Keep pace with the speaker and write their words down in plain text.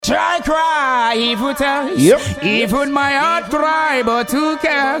try cry, evil tells. Yep. Even my heart cry, but who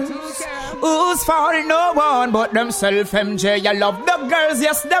cares? Who's for no one but themself, MJ? I love the girls,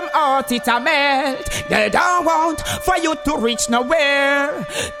 yes, them heart it a melt. They don't want for you to reach nowhere.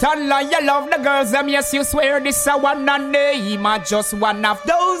 Tell lie, you love the girls, them, yes, you swear. This a one and name, just one of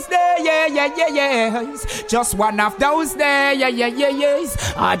those days, yes. Just one of those days, yes.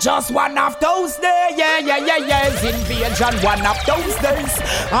 Just one of those days, yes. Invasion, one of those days.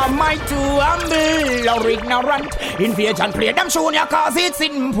 Am I too humble or ignorant? Invasion, play them tune ya cause it's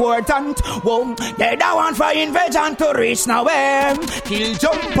important. Whoa, they don't want for invasion to reach nowhere. Kill,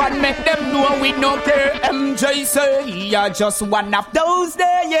 jump and make them know we no care. MJ say, yeah, just one of those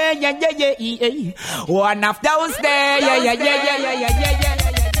days, yeah. One of those days, yeah.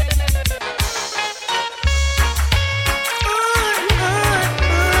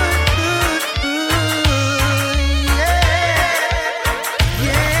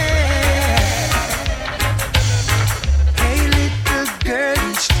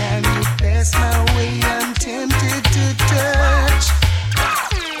 My way, I'm tempted to touch.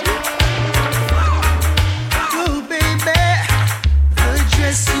 Oh, baby, the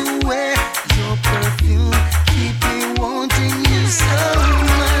dress you wear, your perfume, keep me wanting you so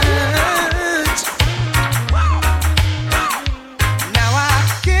much. Now I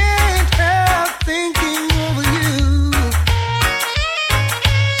can't help thinking over you,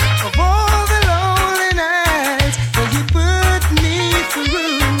 of all the lonely nights that you put me through.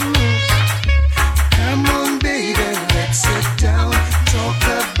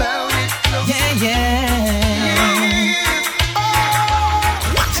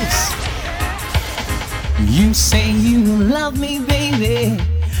 You say you love me, baby,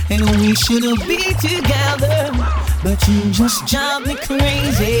 and we should be together, but you just drive me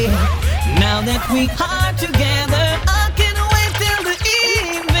crazy. Now that we are together, I can't wait till the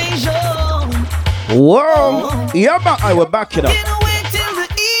invasion. Whoa, yeah, man, we're back it up.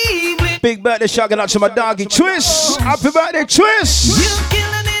 Big birthday shout out to my doggy Twist. Happy birthday, Twist.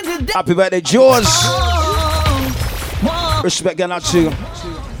 Happy birthday, Jaws. Respect going out to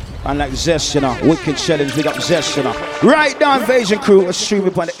and like Zest, you know, Wicked Challenge, big up Zest, you know. Right now, Invasion Crew, we're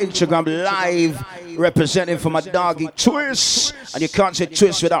streaming on the Instagram live, representing for my doggy Twist. And you can't say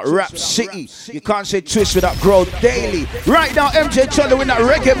Twist without Rap City. You can't say Twist without Grow Daily. Right now, MJ Thunder in that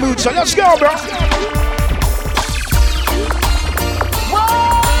reggae mood, so let's go, bro.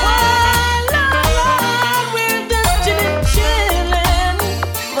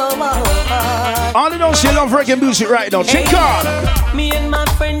 All the those you love reggae music right now, check out. Me and my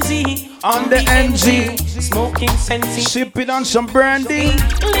friends on the NZ, smoking sensei, sipping on some brandy.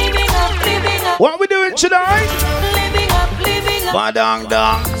 Living up. What we doing tonight? Living up. Badang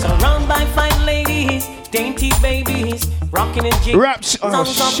dang. Surrounded by fine ladies, dainty babies, rocking and jigging. Raps. Oh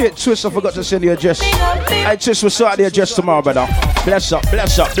shit, Twist, I forgot to send you address. Hey Twist, we'll sort the address tomorrow, brother. Bless up.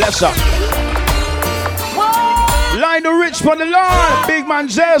 Lionel Rich on the line, Big Man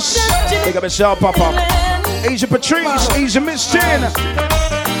Zest. Big up yourself, Papa. Easy Patrice, Easy Miss Tin,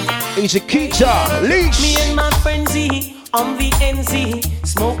 Easy Keita, Leash. Me and my friends on the NZ,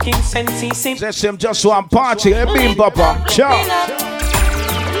 smoking sensei, sing. That's him just one party, eh, Beam Papa. Ciao.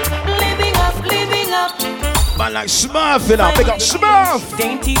 Living up. Man like Smurf, you know, big up Smurf.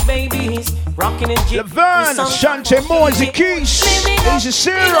 Dainty babies, rocking and jigging. Laverne, Shante Moore, Easy Keish, Easy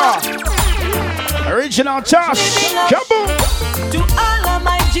Sarah. Original Toss, kaboom! To all of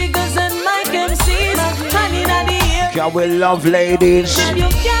my jiggers and my MCs, honey in the ear. God, we love ladies. You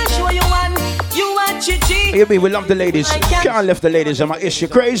can't show you one, you want your G. You mean we love the ladies? Can't left the ladies on my issue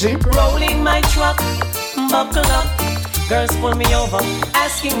crazy. Rolling my truck, buckle up. Girls pull me over,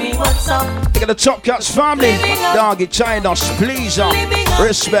 asking me what's up. Look at the Top Cats family. Doggy, China, please.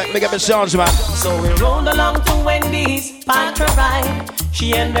 Respect, make up the sounds, man. So we rolled along to Wendy's, parked her ride.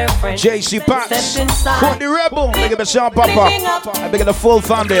 She and her friend JC Pats, Put the Rebel, make up the sound, Papa. I beg the full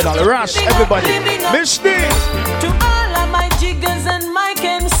family and all the rest, everybody. Miss Steve. To all of my jiggers and my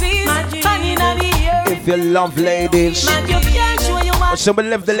MCs, honey in the ear. If you love ladies, somebody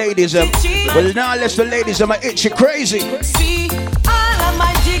left the ladies. Well, now let's the ladies, I'm itchy crazy. See, all of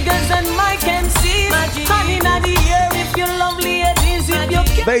my jiggers and my MCs, honey in the ear. If you love ladies, if you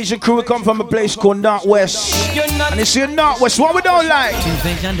Invasion Crew will come from a place called Northwest. And it's in Northwest, what we don't like.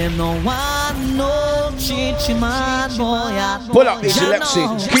 Invasion them no one, no chichi man boy. Pull up, easy Lexi,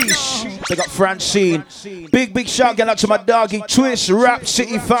 Keish, big up Francine. Big shout out to my doggy Twist, Rap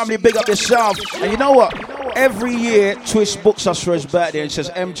City family, big up yourself. And you know what? Every year, Twist books us for his birthday and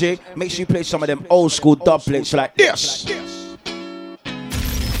says, MJ, make sure you play some of them old school dub plates like this.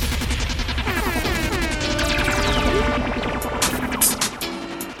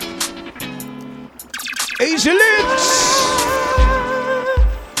 Easy lips.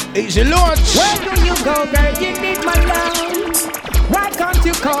 Easy launch. Where do you go, girl? You need my love. Why can't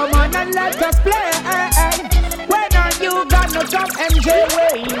you come on and let us play? When are you gonna come MJ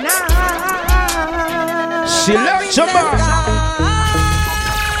way now? Select some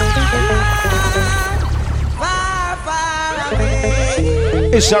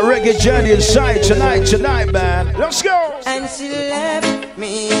It's a reggae journey inside tonight, man. Let's go. And she left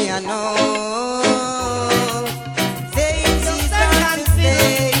me, I know.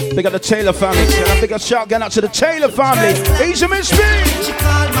 Big up the Taylor family. Big up shout going out to the Taylor family. Easy Miss B. She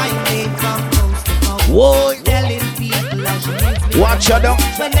called my name from coast to coast. Whoa. Telling people how she makes me watch her down.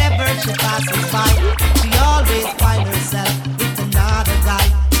 Whenever she passes by, she always finds herself with another guy.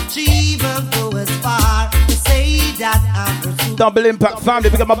 She even goes as far to say that I'm her Double Impact family.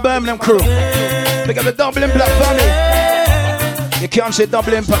 Big up my Birmingham crew. Big up the Double Impact family. You can't say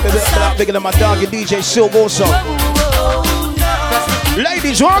Double Impact bigger than my dog and DJ Silk also.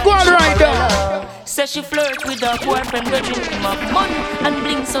 Ladies, walk on right now. Says she flirt with her boyfriend, go drink him up money and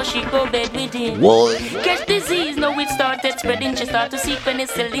bling, so she go bed with him. Whoa. Catch disease, now it started spreading. She start to seek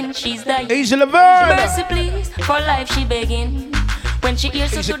penicillin, she's dying. Easy Laverne. Mercy please, for life she begging. When she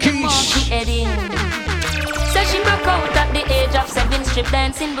hears her to the mom, she heading. Says she broke out at the age of 7, strip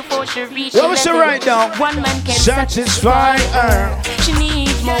dancing before she reached 11. What was it right now? One man can satisfy her. She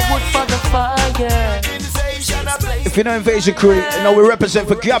needs more wood for the fire. If you know Invasion Crew, you know we represent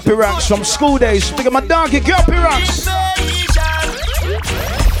for Gappy Ranks from school days. Think of my doggy Gappy Ranks.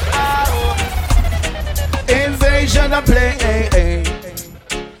 Invasion I play.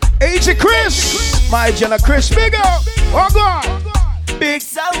 Easy Chris. My Jenna Chris, big up. Walk on. Big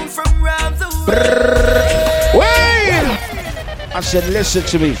sound from round the world. Wait! I said, listen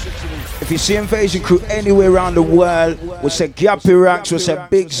to me. If you see Invasion Crew anywhere around the world, we say Gappy Ranks, we say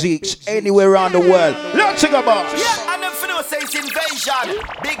Big Zeeks, anywhere around the world. Let's talk about. Yeah, and if you know say it's Invasion,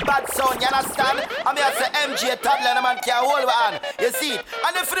 big bad sound, you understand? I mean I say MJ toddler and a man can't hold my hand. You see it?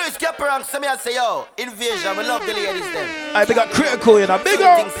 And if you know it's Gappy Ranks, so me I say yo, Invasion, we love the ladies then. I big up critical, you know, big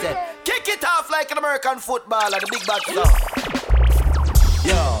up. Kick it off like an American footballer, the big bad sound.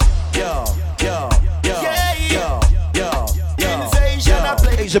 Yo.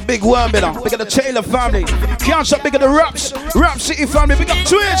 He's a big worm, you know. Big up the Taylor family. Can't stop big up the Rap City family. Big up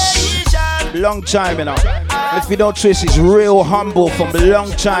Twist. Long time, you know. If you don't Twist, he's real humble from a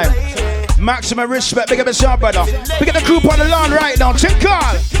long time. Maximum respect. Big up yourself, brother. Big up the group on the lawn right now. Take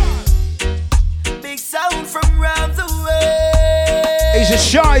call. Big sound from round the way. He's a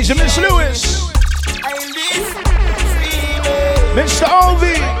shy. He's a Miss Lewis. Mr.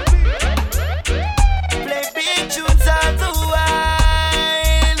 Ovi.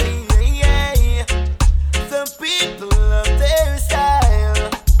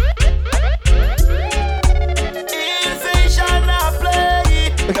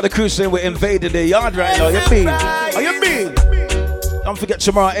 The crew saying we're invading their yard right now. You mean? Are you mean? Don't forget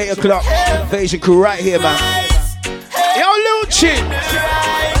tomorrow 8 o'clock. Invasion Crew right here, man. Yo, Lucci.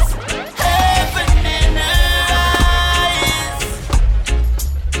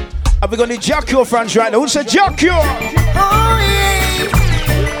 Have we got any Jacko fans right now? Who said Jacko? Oh yeah.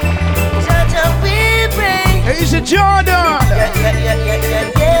 He's a Jordan. Yeah.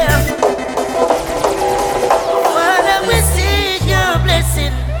 Father, we see your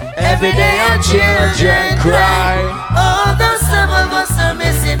blessing. Every day our children cry. Although some of us are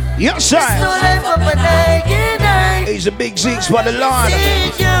missing. Yes, sir. No life up and I. He's a big Zeeks by the lawn.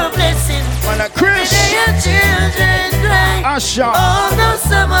 See your blessing. On a Chris. Every day our children cry. Asha. Although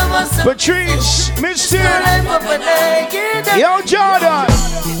some of us are Patrice. Mr. No life up and I. Yo, Jordan.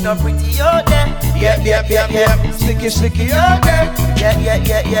 It's not pretty out there. Yep. Sticky out there.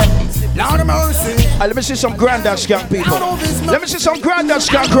 Yeah. Lord of mercy. Let me see some granddad skank people. Let me see some granddad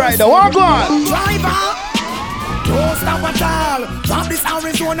skank right now. Walk on. Driver, don't stop at all. Drop this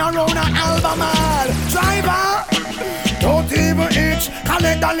Arizona round an Albemarle. Driver, don't even itch.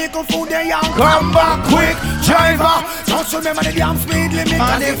 Collect a little food there and Come back quick, driver. Just remember the damn speed limit.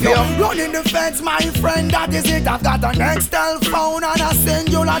 And if you're running the fence, my friend, that is it. I've got an Nextel phone and I send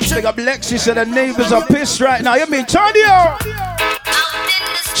you a Big check. up Lexi said the neighbors are pissed right now. You mean Tonio?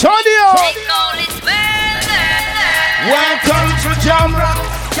 Welcome to Jam Rock.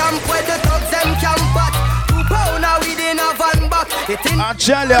 Camp where the thugs them camp back. 2 pounder within a van back. I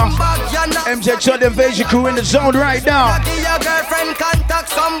tell ya, MJ Chud Invasion Crew in the zone right now. Your girlfriend contact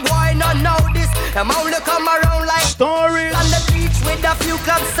some boy not know this. Them only come around like Stories. on the beach with a few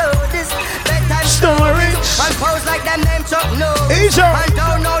club sodas. Bedtime Stories. and pose like them name Chuck no. Easy. And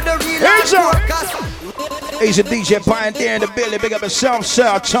don't know the real Easy. forecast. He's a DJ pioneer in the building. Big up yourself, sir.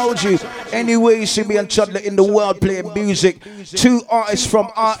 I told you. Anyway, you see me and Chudley in the world playing music. 2 artists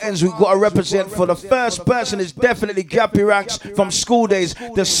from our ends we've got to represent. For the first person is definitely Gappy Ranks from school days.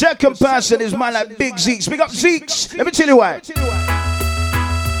 The second person is man like Big Zeeks. Big up Zeeks. Let me tell you why.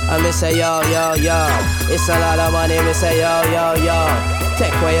 And me say yo, yo, yo. It's a lot of money, me say yo, yo, yo.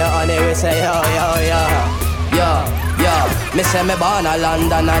 Take away your honey, we say yo, yo, yo. Yo, me say me born a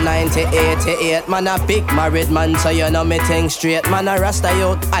London a 1988. Man a big married man, so you know me think straight. Man a Rasta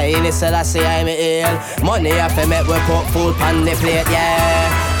youth, I listen I say I'm ill. Money I fi make we put food on the plate,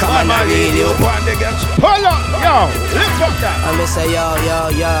 yeah. Come on, I read you. Hold on, yo, lift up that. And me say yo, yo,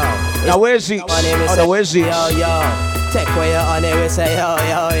 yo. Now where's Zeeks? Oh, now where's Zeeks? Yo, yo. Take away your honey, we say yo,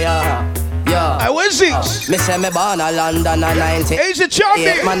 yo, yo. Yo, where's Zeeks? Me say me born a London a 90. He's a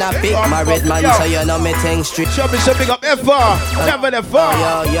champion. Man a big married man, so you know me think street. Chubby say big up FR, never the far.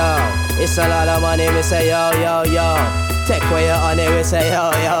 Yo, yo, it's a lot of money, me say yo, yo, yo. Take away your honey, we say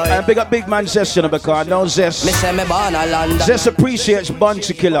yo, yo, yo. And big up big man Zest, you know, because no Zest. Me say me born a London. Zest appreciates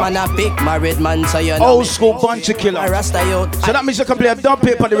Bunty Killer. Man a big married man, so you know. Old school Bunty Killer. Rasta youth. So that means you can play a dub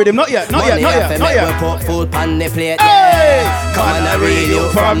paper on the rhythm. Not yet, not yet, not yet, not yet. We put food on the plate. Hey! Come on, I read you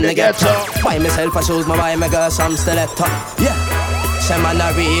from the ghetto. Buy myself a shoes, my buy my girl some stiletto. Yeah. Say man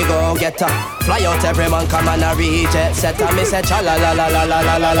a re go get up. Fly out every man, come on a rejet. Set a me say cha la la la la la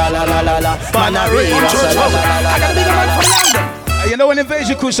la la la la la la. Man a re go say la la la la la. You know when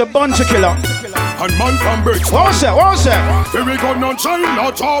Invasion Crew's a Bunty Killer. And man from Bricks. What was that? What was that? Here we go, no shine,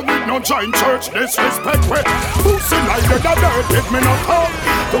 not all with no shine church. Disrespect with pussy like the dirt. Give me no talk.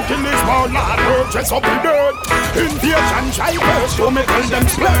 To kill this small lad, dress up in dirt. Invasion try first, you me tell them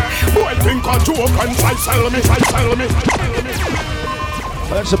split. Boy think a joke and try sell me, try sell me.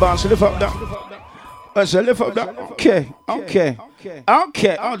 That's the bounce, lift up that. Let's lift up that. Okay, okay,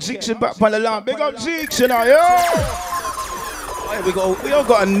 okay. Oh, Zeeks is back on the line. Big up Zeeks, you know, yo. We all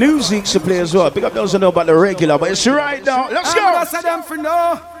got a new Zeeks to play as well. Big up those who know about the regular, but it's right now. Let's go. I'm gonna them for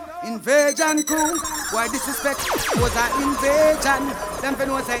no invasion crew. Why disrespect was an invasion? Them for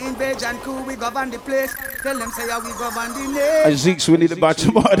no say invasion crew. We govern the place. Tell them say we govern the name. Zeeks, we need it by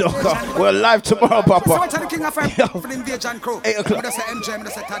tomorrow, though. We're live tomorrow, Papa. So what's the king of for the invasion crew? 8 o'clock. I'm gonna say MJ, I'm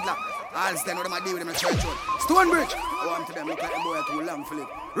gonna say Toddler. I'll stand with them, I deal with them in church road. Stonebridge. I want to them, look like them boy too long for it.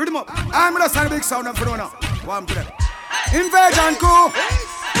 Read them up. I'm gonna send a big sound up for now. Warm to them. Invasion crew.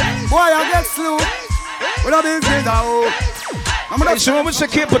 Boy, I get slew. With a big thing, Hey, so when we say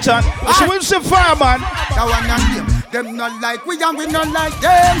Caperton, so when we say Fireman. That one and them not like we and we not like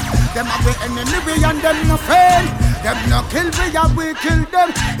them. Them are the enemy, we and them no friend. Them no kill we and we kill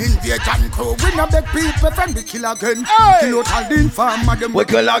them. Invasion crew, we no beg people friend, we kill again. Kill out all the informer, them we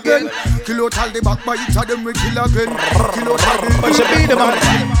kill again. Kill out all the backbiter, them we kill again. Kill out all the... What's the beat, man?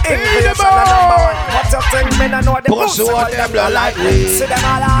 Beat, man! What's your thing, men and know the boots all them blood like we. See them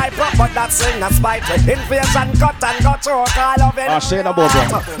all hype up, but that sing a spite. Invasion cut and got choke all of it. I say no more,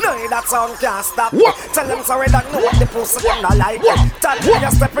 bro. No, that sound can't stop. What? Tell them so we don't know what the pussy them not like. Tell them you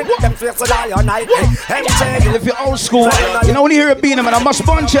step in them face with all your night. If you're old school, you know when you hear a beat, man, I must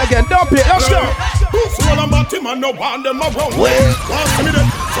punch you again. Don't play, let's go. Pussy all about him and no one them around. Pass me them,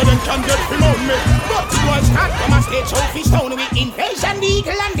 so them can get him on me. But it was not from a stage show, fish down with invasion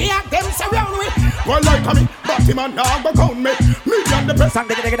eagle and they have them surround with. Well, like me, but him and now go count me. Me and the best. Sang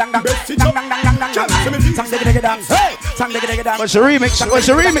digga dang dang best dang dang dang dang dang. Sang digga dang. Hey, sang digga dang. What's the remix? What's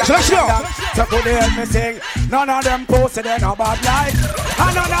the remix? Let's go. So could they help me sing? None of them posted they no bad like.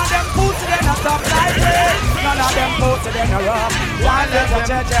 And none of them posted they no top like. None of them posted they no rough. One little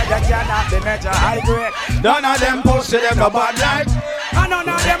check they cannot be measure high grade. None of them posted them no bad like. And none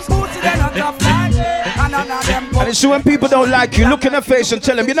of them posted they no top like. And none of them. And it's when people don't like you, look in their face and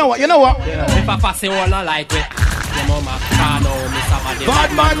tell them, you know what, you know what? If I pass it all not like it.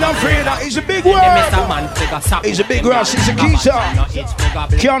 Bad man not afraid that he's a big word. He's a big rush, he's a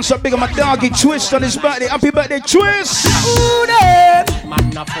keeper. Can't stop big on my doggy Twist on his birthday. Happy birthday, Twist!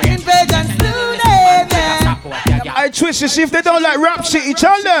 Invasion student. I Twist, you see if they don't like Rap City,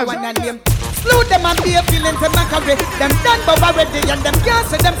 tell them. Slew them and be a feeling to Macaway. Them done but already and them can't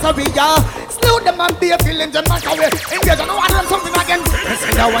say them sorry, yeah. Slew them and be a feeling to Macaway. Invasion, I want them something again.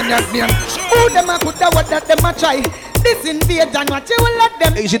 Listen, that one that's me. Who them and put that what that them a try. This invasion, what you will let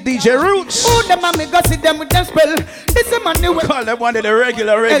them. He's a DJ Roots. Who them and me go see them with them spell. This is man new. Call them one of the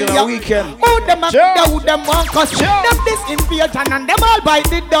regular weekend. Who them and who them want cause. Them this invasion and them all by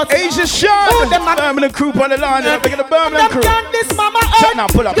the dust. He's a shot. Who them and Birmingham crew on the line. Look at the Birmingham crew. Them can't this mama now,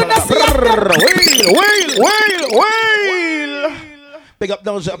 pull up. Wheel. Big up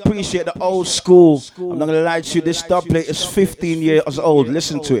those that appreciate the old school. I'm not gonna lie to you, this dub plate is 15 years old.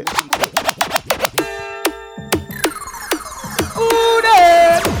 Listen to it.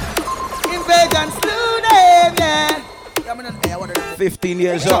 15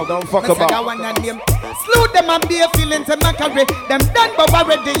 years old, don't fuck about. Slew them and be a feeling to mockery. Them done but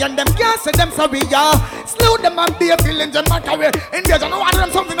already and them can't say them sorry, yeah. Slew them and be a feeling to mockery. In there, I know I them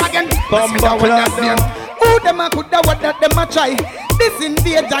something again. Who them a could have what that them a try. This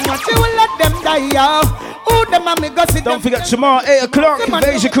invasion, she will let them die, yeah. Who them a me go sit. Don't forget tomorrow, 8 o'clock,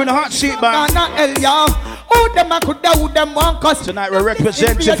 Invasion Crew in the hot seat, man. Who them a could have, who them want cause. Tonight we're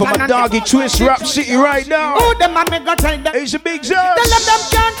representing for my doggy Twist Rap City right now. Who them a me go try them. He's a big Zeus. Tell them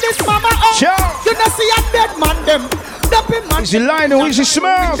can't this mama up. You don't see a dead man them. He's a Lionel, he's a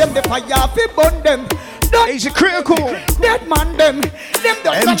Smurf. Them the fire fi burn them. He's a Critical. Dead man them.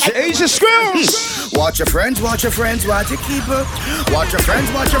 He's a Skills. Watch your friends, watch your friends, watch your keeper. Watch your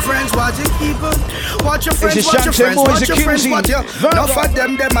friends, watch your friends, watch your keeper. Watch your friends, watch your friends, watch your friends, watch your. Enough of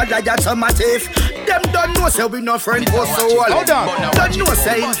them a like that on my teeth. Them don't know say we no friend go so well. Hold on. Don't know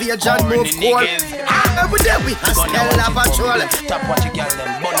say invasion move cool. Every day we has tell a patrol. Stop what you get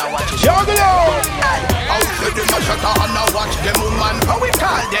them, but now watch it. Juggalo. Outside the mashata and I watch them woman. How we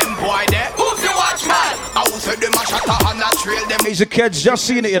call them boy there? Who's the watchman? Outside the mashata and I trail them. He's a kid's just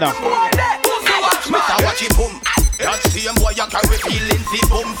seen it, you know. Who's the watchman? Watch it boom. That same boy you carry feelings, the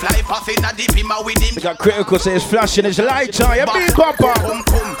boom fly passing a deep him with him. They got Critical say he's flashing his lighter. You big papa. Come.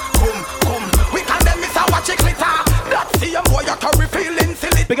 We call them Mr. Watch it glitter. That same boy you carry feelings,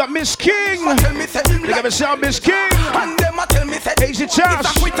 silly. They got Miss King. They got Miss Miss King. And them a tell me say Easy Tash.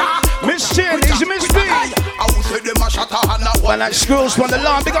 Miss Chin. Easy Miss B. When that Skills from the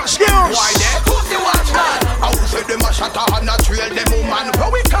line, they got Skills. Why there? Who's the watchman? Outside them a shatter and a trail them woman.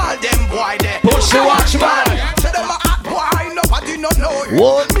 What we call them boy there? Who's the watchman? Say them a hot boy, nobody not know him.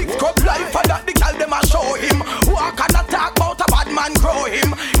 What? Mix up life and that the girl them a show him. Walk and a talk about a bad man grow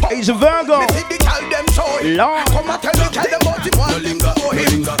him. He's a Virgo. Me see the girl them show him. Lord. Come and tell the girl them about it. No linger, no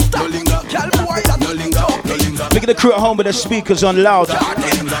linger, no linger. Girl boy that no linger, no linger. Look at the crew at home with the speakers on loud.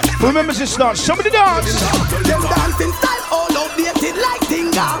 Remember this dance. Somebody dance. Them dancing style all outdated like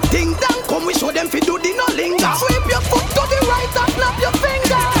dinga. Ding dong, come we show them fi do the no linger. Sweep your foot to the right and snap your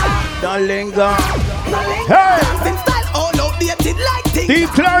finger. No linger. Hey! Dancing style all outdated like dinga. Deep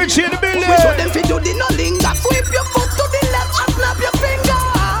clarity in the building. We show them fi do the no linger. Sweep your foot to the left and snap your finger.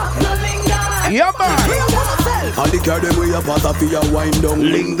 No linger. Yeah, man. All the girl them way up out of your wind down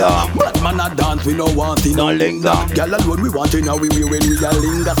linger. But man a dance we no want in no linger. Girl alone we want in now we when we a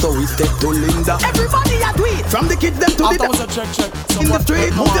linger. So we step to linger. Everybody a do it. From the kids them to the check. in the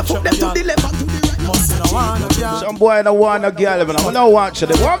street, move your foot them to the left and to the right. Some boy don't want a girl, but I don't want to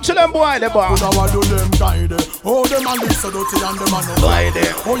them. Watch them boy, the boy. Oh, them a live so dirty and them a no lie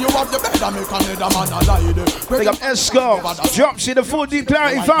there. Oh, you have the bed and make another man a lie there. Big up Esco. Drops in the full deep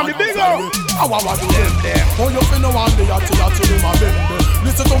clarity family. Big up. Oh, you feel no one day until them a bend.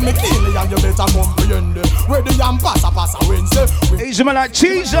 Listen to me cleanly and you better comprehend. Where the yam passa Wednesday. He's a man like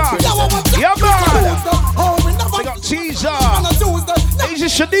Teaser. Yeah, man. Big up Teaser. He's a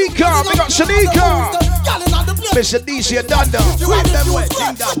Shanika. Big up Shanika. Mr. DC Dunda.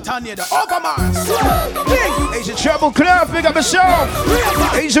 He's a Trouble Club. Big up himself.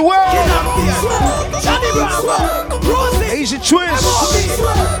 He's a World. He's a Twist.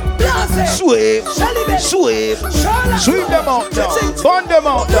 Sweep. Sweep them out now. Bond them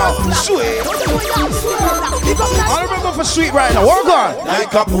out now. Sweep. I remember for sweet right now. Walk on.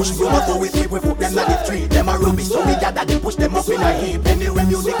 Like a push, we go with it, we put them at the tree. Them a rubbish, so we gather, they push them up in a heap. Anyway,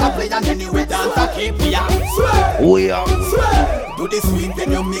 music a play and anyway, dance a keep. We are. Do the sweet,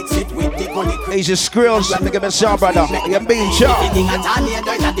 then you mix it with the gully. He's a Skrills. Look at myself, brother. You're being sharp.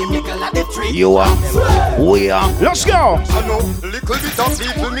 You are. We are. Let's go. I know little bit of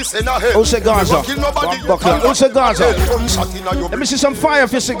people missing a head. Who said Gaza? Who said Gaza? Let me see some fire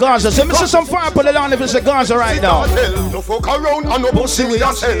if you say Gaza. Let me see some fire put it on if you say Gaza right now. No folk around and no pussy me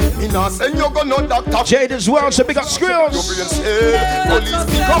a say. Me nah send you go no doctor. Jade as well, so big up Skrills. Police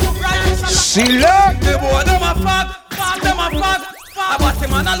pick up. See that? The boy them a fuck them a fuck. About the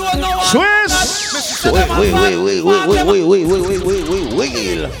man alone no one. Swiss. Wait.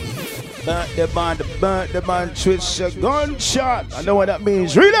 Burn the man, twist a gunshot. I know what that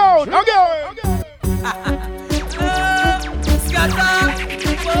means. Reload. Okay.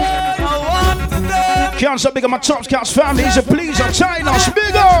 Can't stop big up my Tops Cats family. He's a please on China.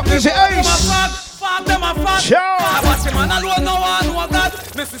 Big up. He's an ace. Fuck them a fuck. Ciao. I watch the man alone no one know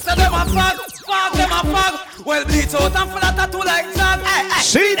that. Missy said them a fuck them a fuck. Well bleach out and full of tattoo like that.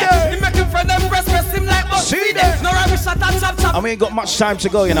 See them. He make him friend them press him like but see them. No rubbish shot and chop. And we ain't got much time to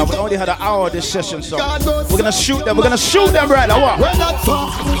go, you know. We only had an hour of this session, so we're gonna shoot them. We're gonna shoot them right now. What?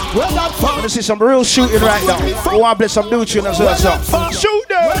 We're gonna see some real shooting right now. We want to play some new tune as well. So shoot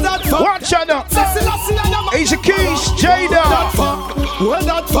them. Watch out now. Asia Keys, Jada. Where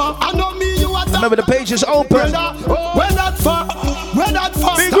that far? I know me, you are that. Remember the page is open. Where that far? Where that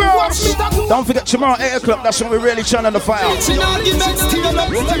far? Big girls. Don't forget tomorrow 8 o'clock. That's when we're really turning the fire.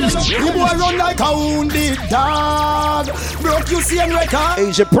 You boy run like a wounded dog. Broke you see and record.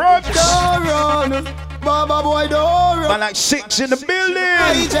 Asia Props. Don't run. Baba boy, don't run. Man, like 6 in the building.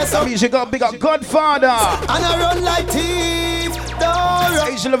 That means you got big up Godfather. And I run like thief. Don't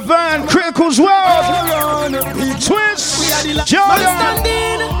run. Asia Laverne, Critical's World. Twist.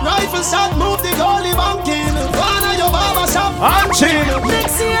 Jordan. Rifle shot, move the goalie banking. One of your baba shop. Hunting.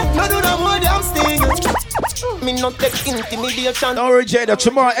 Next year, I do the more damn sting. Me not take intimidation. Don't worry, Jada.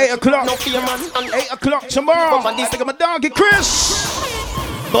 Tomorrow 8 o'clock. No fear, man. 8 o'clock tomorrow. I think I'm a doggy, Chris.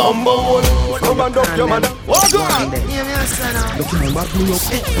 Bumbo, come and up your man. Walk on. Hear me a sinner. Look here, back me up.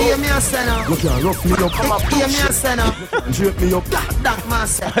 Hear me a sinner. Look here, rough me up. Hear me a sinner. Drape me up. That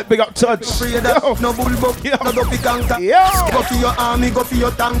master. Big up Touch. Free that. No bullbuck. No dopey canker. Go for your army. Go for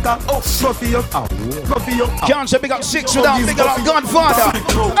your tanker. Go for your. Go for your. Can't say big up 6 without big up Godfather.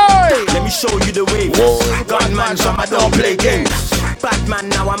 Hey. Let me show you the way. Gunman, so I don't play games. Batman,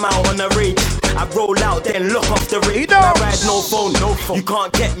 now I'm out on the raid. I roll out, then look off the raid. I ride no phone, you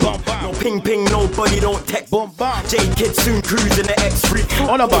can't get me. No ping ping, nobody don't text. J Kid soon cruising the X3.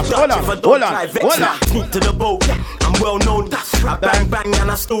 Hold on, boss. Hold on. Sneak to the boat. I'm well known. I bang bang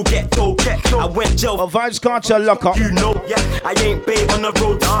and I still get dope. I went jail. Vibes Cartel lock up. You know, I ain't bait on the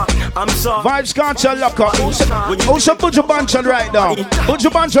road. I'm sorry. Vibes Cartel lock up. Also Buju Banton right now.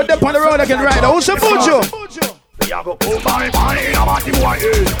 Buju Banton up on the road again right now. Also Buju. We have a boom by party in a party boy.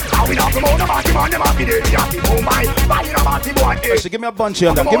 How we have to move the party man, the party day. We have to boom by party in a party boy. So give me a bunchy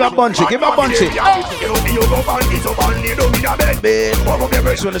on them. Give me a bunchy. Give me a bunchy. You go party, so party, don't need a bed.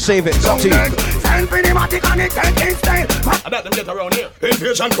 Just want to save it. It's up to you. I bet them get around here.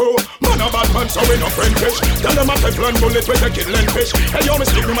 Invasion crew. Man a bad man, so we no friend fish. Tell them a Teflon bullet with a killing fish. Hey, you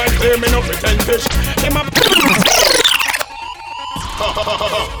must leave me my claim, me no pretend fish. Them a...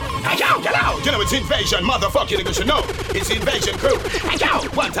 Hey, yo, get out! You know it's invasion, motherfucker, you should know. It's invasion crew. Hey, yo,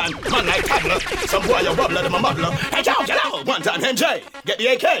 one time, man like toddler. Some boy a wobbler, them a muddler. Hey, yo, get out! One time, MJ, get the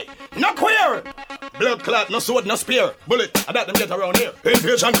AK. No queer! Blood clot, no sword, no spear. Bullet, I bet them get around here.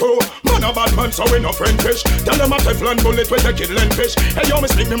 Invasion crew. Man a bad man, so we no friend fish. Tell them a Teflon bullet with a killing fish. Hey, yo, me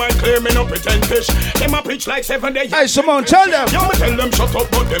speak me mind clear, me no pretend fish. Them a preach like 7 days. Hey, Simone, tell them. Yo, me tell them shut up,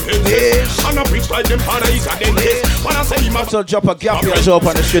 but them hate this. And I preach like them father is a dentist. When I say he must drop a gap here up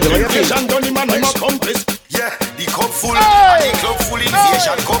on the street. Invasion done him and him accomplice. Yeah, the cup full, and the club full,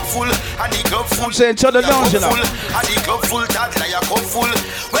 invasion cup full, and the club full. I'm saying turn it down, you know. And the club full, that like a cup full.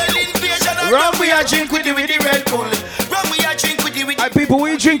 Well, invasion and rum we are drink with the Red Bull. Rum we are drink with the Hey people,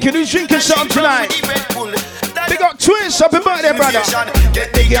 we drinking? Who's drinking something tonight? Big up Twist, happy birthday, brother.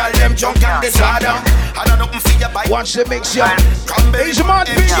 Get the girl them drunk and they harder. I don't know for your bike. Watch the mix, yo. Asian man,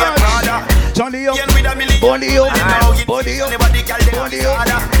 big yo. Turn up, body up, body up, body up.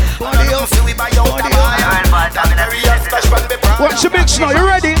 Watch the mix now, you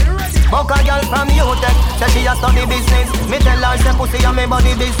ready? Book a girl from Utah, say she a study business. Me tell her say pussy a me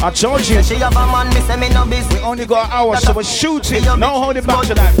body business. I told you. She have a man, me say me no business. We only got an hour, so we're shooting. No holding back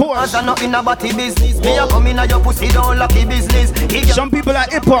tonight. Pause. I'm not in a body business. Me a come in a your pussy don't lucky business. Some people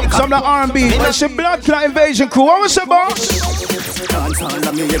like hip hop, some like R&B. It's a blood clot invasion crew. What was it, boss? Dance all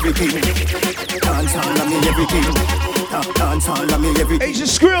of me everything. Dance all of me everything. Dance all of me everything. Asian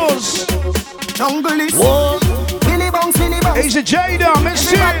Skrills. Jungle is. Asian Jada,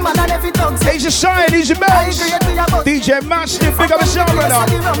 Mr. Asian Side, Asian Bass. DJ Master, big up yourself, brother.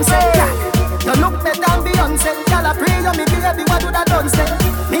 You look better than Beyonce. Y'all a pray you me baby, what would I done say?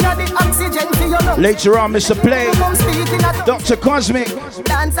 Me got the oxygen for your lungs. Later on, Mr. Play, Dr. Cosmic.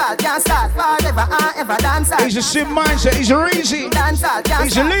 Dancehall can't start forever, ever dancehall. He's a sim mindset, he's a Reezy. Dancehall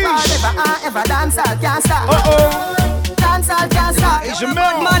can't start forever, ever dancehall can't start. Dancehall can't start. He's a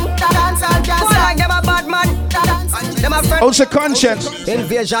man. Dancehall can't start. Them a bad man. Also conscience.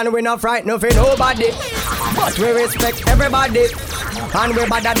 Invasion we not frightened for nobody, but we respect everybody. And we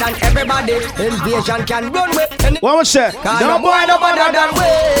better than everybody. Invasion can run with any. What was that? No boy no better than we.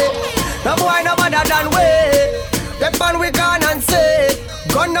 No boy no better than we. The pan we gone and say.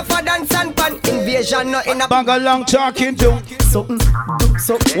 Gun no for dance and pan. Invasion no in a bag of long talking to. Something do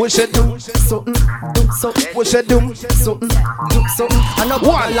something. What's it do? Something do something. What's it do? Something do something.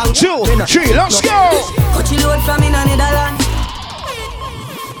 1, 2, 3, let's go. Put your load from in Netherlands.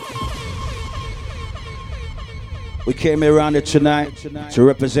 We came here around here tonight to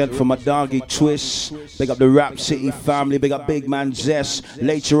represent for my doggy Twist. Big up the Rap City family. Big up Big Man Zest.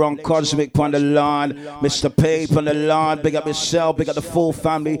 Later on, Cosmic on the lawn. Mr. Pape on the lawn. Big up yourself. Big up the full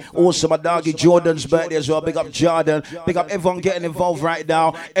family. Also, my doggy Jordan's birthday as well. Big up Jordan. Big up everyone getting involved right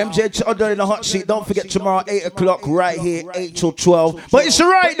now. MJ Todd in the hot seat. Don't forget tomorrow, 8 o'clock, right here, 8 till 12. But it's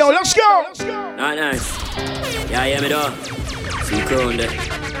alright though. Let's go. Nice. Yeah, hear me though. See you crown there.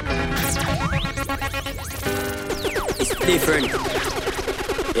 It's different.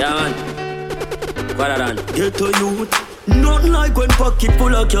 Yeah, man. What I done? Get to youth. Nothing like when pocket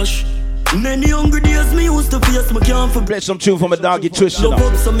full of cash. Many hungry days me used to face my can't for. Play some tune from a doggy Twist. Look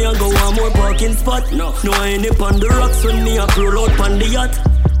up so me and go one more parking spot. No I ain't up on the rocks when me a roll out on the yacht.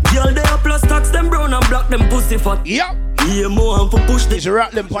 Girl they a plus tax them brown and black them pussy fat. Yep. Yeah, more and for push this. It's a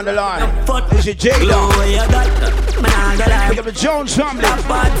rat limp on the line. It's a J-Dog. Pick up the Jones family.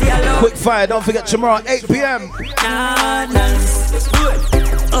 Quick fire, don't forget tomorrow, 8 p.m. Nice.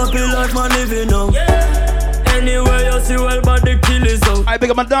 Happy life man living now. Anywhere you see well but the kill is out. I pick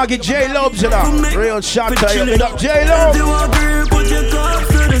up my doggy J-Lobes, you know. Real shot to you. Pick up J-Lobes. You agree, put your cups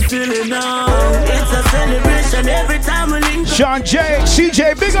to the ceiling now. It's a celebration every time we link. Sean J,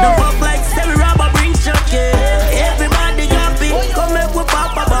 CJ, big up. Up like semi-rubber, bring chucky. Everybody happy, come make we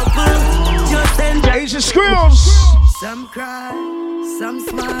pop a bubble. Just enjoy. Asian Skrills. Some cry, some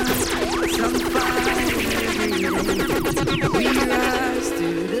smile, some fight. We rise to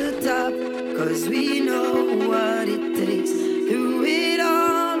the top, cause we know what it takes. Through it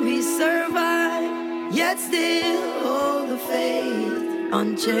all we survive, yet still hold the faith.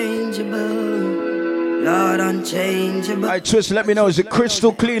 Unchangeable. Lord, unchangeable. Alright, Twist, let me know. Is it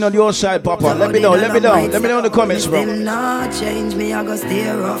crystal clean on your side, Papa? Let me know. Let me know in the comments, bro. Still not change me, I go stay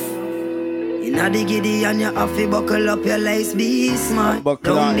rough. Inna the giddy and you have to buckle up your lace, be smart.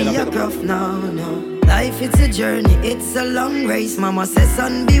 Don't be a gruff, no. Life it's a journey, it's a long race. Mama says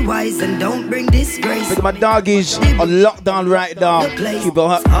son be wise and don't bring disgrace. Look at my doggies on lockdown right now. Keep your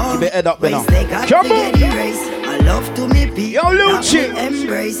head up, you know. Come on. I love to me people. Yo, Lucci.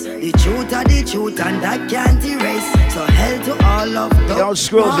 Embrace the truth of the truth and that can't erase. So hell to all of those. Yo,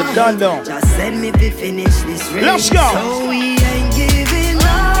 Scrolls are done though. Just send me to finish this race. Let's go. So we ain't giving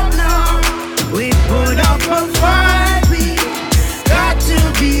up now. We put up a fight. We got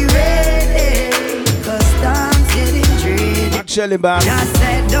to be ready. Cause time's getting dreary. I'm chilling, man. Just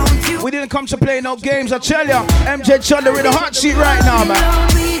said, don't you. We didn't come to play no games, I tell ya. MJ Chunder in the hot seat right now, man.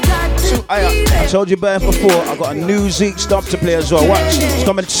 So, I told you about it before. I got a new Zeke stop to play as well. Watch, it's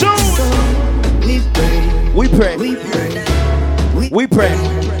coming soon. We pray.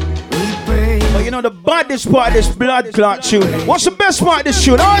 But you know the baddest part of this blood clot tune. What's the best part of this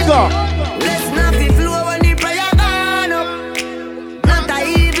tune? I got. Let's not be flow when the prayer gone up. Not a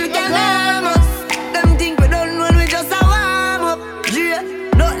evil can harm us. Them think we don't know we just a warm up. Yeah,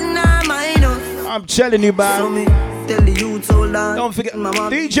 nothing I mind us. I'm telling you, man. So me tell the youth hold on. Don't forget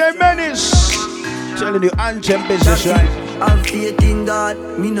DJ Menace. Telling you anthem business, right? Have faith in God.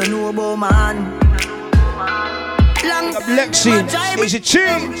 Me no know about man. Lexi, is it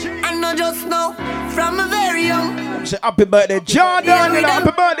change? I know just know from a very young. Say happy birthday, Jordan. You know,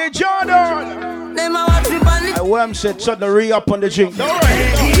 happy birthday, Jordan. Them a watch me on it. I want said suddenly re-up on the drink. All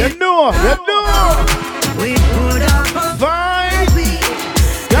right, you know. We put up a fight.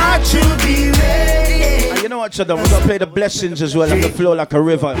 Got to be ready. And you know what, Saddam? We're gonna play the blessings as well on the flow like a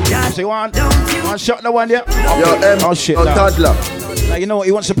river. Say one shot the one, yeah? Oh shit, toddler. Now you know what?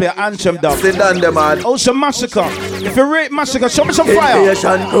 He wants to play an anthem, dog. Sit down there, man. Also Massacre. If you rate Massacre, show me some fire.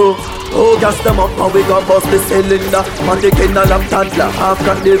 Oh, gas them up and we got bust the cylinder. Matic in a lamp toddler, half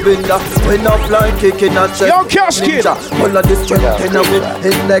got the window. When up line kicking a check. Yo, casket. Pull of the strength in a whip,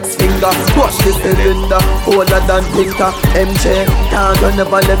 his next finger. Squash the cylinder, older than Tinker. MJ, can't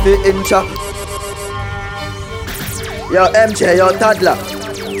never let it inch. Yo, MJ, yo, toddler.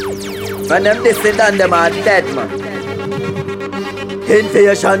 When them this sit down, them are dead, man.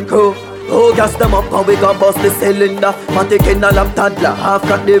 Invasion crew. Oh, gas them up and we gon' bust the cylinder. Matic in a lamp toddler, half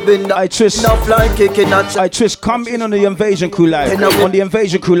cut the window. I Twist. Enough line kicking a I Twist, come in on the Invasion Crew Live. On the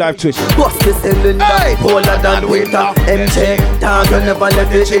Invasion Crew Live, Twist. Bust the cylinder, older than winter. MJ, tag you never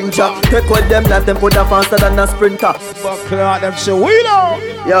let it injure. Take with them like them put a faster than a sprinter. Buckle out them so we know.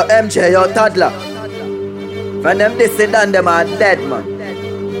 Yo, MJ, yo, toddler. When them this and them are dead, man.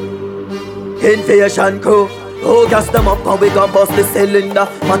 Invasion crew. Oh, gas them up and we gon' bust the cylinder.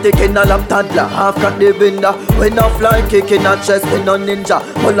 Matic in a lap toddler, half crack the window. When a fly kick in a chest, in a ninja.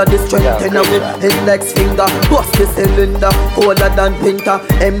 All of the strength in a whip, his next finger. Bust the cylinder, colder than Pinker.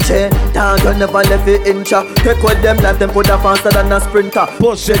 MJ, down you never left it incha. Take with them like them put a faster than a sprinter.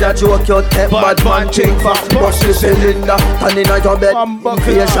 Push it a joke, you take bad man ching for. Bust the cylinder, turn in a your bed.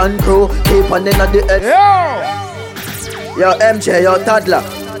 Invasion crew, keep on in a the head. Yo, MJ, yo, toddler.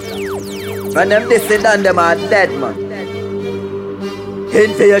 When them this and them are dead, man.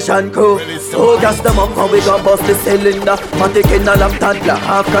 Invasion crew. So gas them up and we gon' bust the cylinder. Matic in a lap toddler,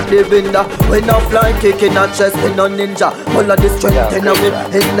 half cut the window. When a fly kick in a chest, in a ninja. All of the strength in a whip,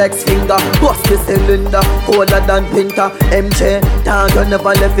 his next finger. Bust the cylinder, colder than Pinker. MJ, down you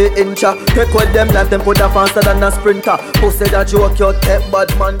never left it incha. Take with them like them put a faster than a sprinter. Who said that joke you take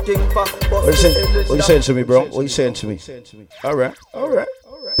bad man thing for? What you saying to me, bro? What you saying to me? Alright.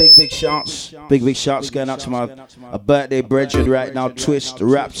 Big shouts going out to my birthday brethren right now. Twist,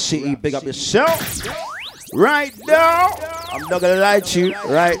 Rap City, big up yourself. Right now, I'm not gonna lie to you.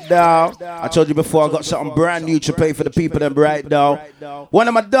 Right now, I told you before, I got something brand new to play for the people. Them right now. One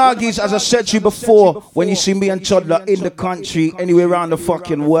of my doggies, as I said to you before, when you see me and Toddler in the country, anywhere around the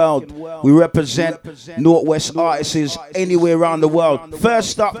fucking world, we represent Northwest artists anywhere around the world.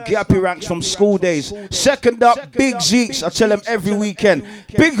 First up, Gappy Ranks from school days. Second up, Big Zeeks. I tell them every weekend.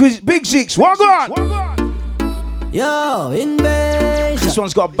 Big Zeeks, walk on. Yo, Invasion. This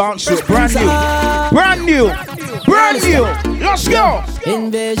one's got a bounce to it. Brand new. Let's go.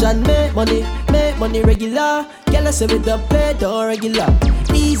 Invasion, make money regular. Girl, I say with the plate or regular.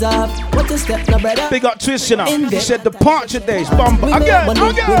 Ease off, what a step, no brother. Big up Twist, you know. He said departure days. Bumper. Again.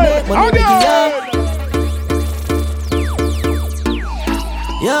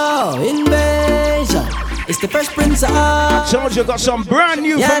 Yo, Invasion. It's the first prince of I told you I got some brand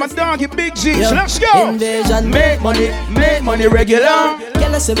new from my doggy Big Zeeks. Let's go. Invasion, make money regular.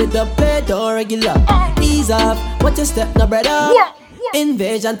 Girl, I say with the plate or regular. Ease off, watch your step, no brother.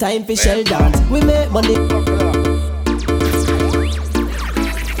 Invasion time for shell dance. We make money.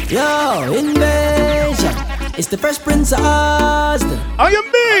 Yo, Invasion. It's the first prince of Austin. Are you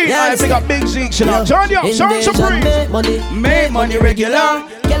mean? I pick up Big Zeeks, you know. Turn you up, sound supreme. Make money regular.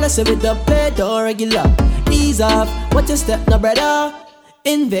 Girl, I say with the plate or regular. Ease off, watch your step, no brother.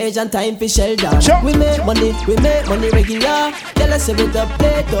 Invasion time for shell dance. We make money regular. Girl, I say with the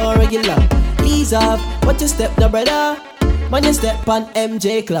plate or regular. Ease off, watch your step, no brother. When you step on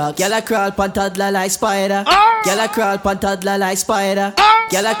MJ Clark, girl, I crawl pan toddler like spider. Girl, I crawl pan toddler like spider.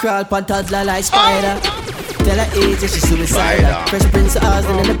 Girl, I crawl pan toddler like spider. Tell her age she's suicidal. Fresh Prince of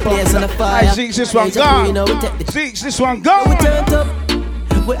Austin in the place on the fire. Zeeks, this one gone. Zeeks, this one gone. We turned up.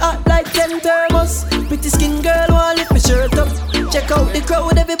 We act like 10 thermos. Pretty skin girl want lift my shirt up. Check out the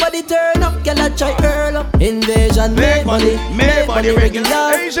crowd, everybody turn up. Girl, I try earl up. Invasion, make money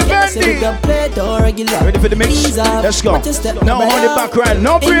regular. Plate or regular. Ready for the mix? Let's go. No hold it back right.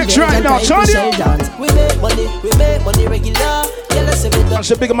 No breaks right now. Turn it up. We make money regular.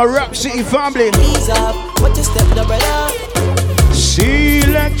 That's a big of my Rap City family. Ease up, watch your step, no brother.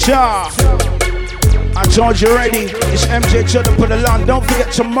 Selector. I told you already, it's MJ to the put along. Don't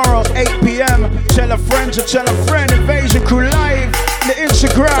forget tomorrow, 8 p.m. Tell a friend to tell a friend. Invasion Crew live on the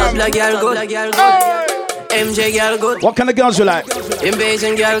Instagram. MJ girl good. What kind of girls you like?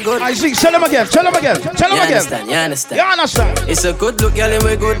 Invasion girl good. I see, tell them again. You understand? It's a good look, girl, and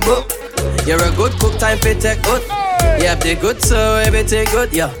we good book. You're a good cook, time for take good. You have the good, so everything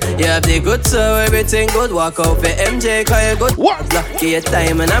good, yeah. You have the good, so everything good. Walk out for MJ, cause you good. What? Lucky your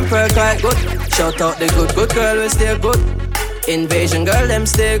time and I'm per quite good. Shout out the good girl, we stay good. Invasion girl, them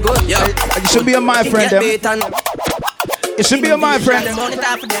stay good, yeah. You should be a my friend, them. You should be a my friend.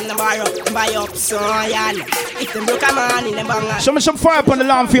 Show me some fire up on the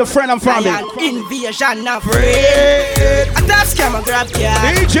lawn for your friend and family. Invasion of Fred. A top scammer grab ya.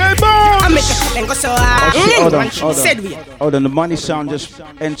 DJ Bones. I make a foot and go so hard. Hold on, the money sound just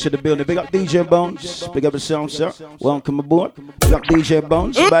entered the building. Big up DJ Bones. Big up the sound, sir. Welcome aboard. Big up DJ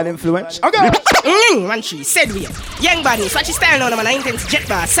Bones. Bad influence. Okay. When she said we young body, so she style on my intense jet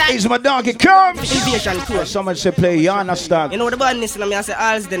bar. He's my dog, it comes. Invasion Crew. Someone say play Yana style. You know the badness, and I say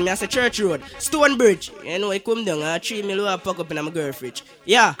Alsden, I say Church Road, Stonebridge. You know, I come down, 3 million pack up in my girl fridge.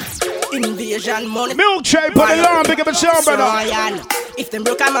 Yeah. Invasion money. Milkshake on the lawn, big up a sound, brother. If them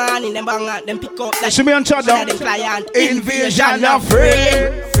broke a man in them bang them pick up that. See me on top down. Invasion of free.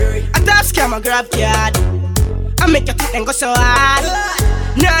 A top scammer grab card. I make your clip and go so hard.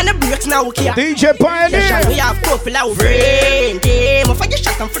 Nah, no breaks now, we can't. DJ Pioneer. We have coffee out brain. Game of your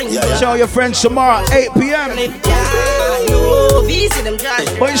shot and fling. Show your friends tomorrow, 8 p.m. Visit them,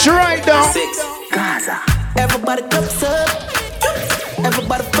 but it's right now. Gaza. Everybody cups up.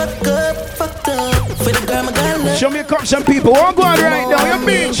 Everybody fucked up. For the girl, my girl love. Show me a cup, some people. Won't go on right now. You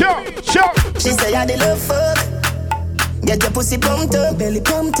mean, show. She say I love fuck. Get your pussy pumped up, belly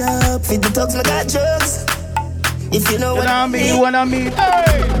pumped up. Feed the dogs, I got drugs. If you know what I mean.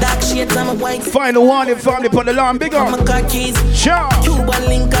 Hey. Dark shades on my white. Final warning, family, put the alarm big up. My car keys. Sure. Cuban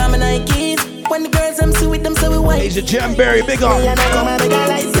link on my Nikes. When the girls I'm sweet with them, so we white. He's a Jamberry, big up. And I come and I got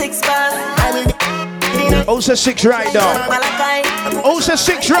like 6 bars. I will. Also 6 right now. Also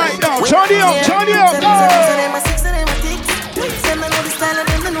 6 right now. Turn it up.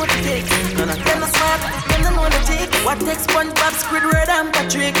 What takes SpongeBob, Squidward, and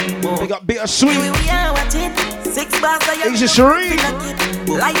Patrick? We got bittersweet. We are what it. 6 bars of your He's a Sheree.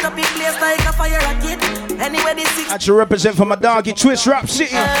 Light up in place like a fire rocket. Anyway, this 6. I should represent for my doggy Twist Rap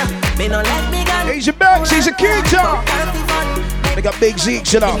City. Me no like me gun. He's a Bex, he's a kid, y'all. We got Big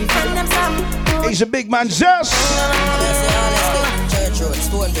Zeke, you know. He's a big man, Zest. Church Road,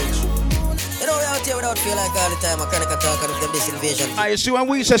 Stonebridge. You know, we're out here without feel like all the time. I can't talk out of them this invasion. You see when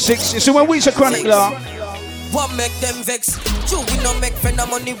we say 6, you see when we say chronic law. What make them vex? True, we no make friend of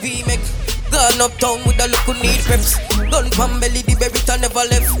money we make. Gone uptown with a look who need preps. Gun from belly, the baby turn never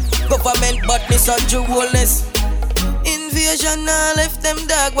left. Government badness and jewelness. Invasion now left them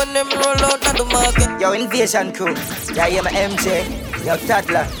dog when them roll out of the market. Yo, Invasion crew. Yeah, you're my MJ. Yo,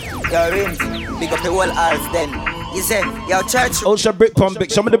 Toddler. Yo, Rims. Big up the whole house then. You say, yo, Church. Also brick pump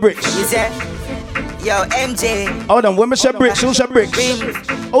big, some of the bricks. You say, yo, MJ. Hold on, when we say bricks, also bricks.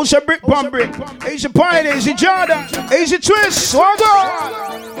 Also brick pump brick. He's a Pioneer, he's a Jordan, he's a Twist. What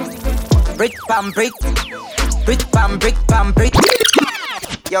on? Brick pump brick. Brick pump brick pump brick.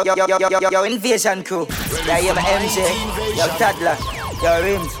 Yo, Invasion crew. Yeah, you're my MJ. Yo, Toddler. Yo,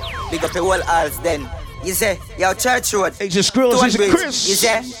 Rims. Big up the whole house then. You say, yo, Church Road. He's a Skrills, he's a Chris. You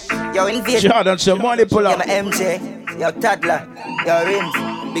say, yo, Invasion. Jordan, some money pull up. Yo, my MJ. Yo, Toddler. Yo, Rims.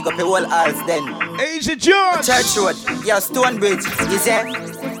 Big up the whole house then. He's a George. Church Road. Yo, Stonebridge. You say,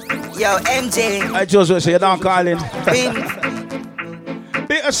 yo, MJ. I just want to say, you don't call him.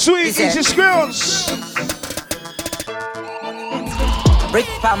 Bittersweet, he's a Skrills. Brick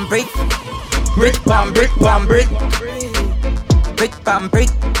pam brick. Brick pam brick pam brick. Brick pam brick.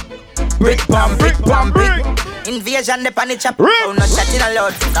 Brick pam brick pam brick. Invasion the panic chop. Oh, no chatting a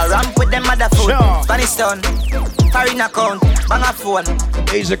lot. Now ramp with them mother food. Spanish town. Foreign account. Bang a phone.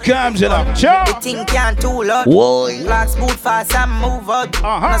 He's a cams in up. Sure. The thing can't too loud. Whoa. Blocks move fast and move out.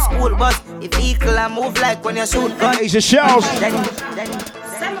 On a school bus. The vehicle and move like when you shoot gun. He's a shells.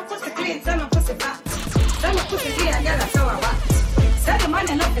 Send my pussy clean, send my pussy fat. Send my pussy clean, girl, that's how I want. Send the man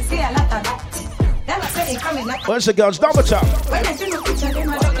enough to see a lot of that. Then I say they coming up. Where's the girls? Double tap. When I see no picture, then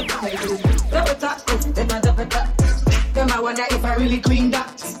I double tap. Double tap, then I double tap. Then I wonder if I really clean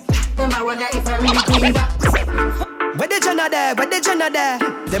that. Then I wonder if I really clean that. Where the Jenna there? Where the Jenna there?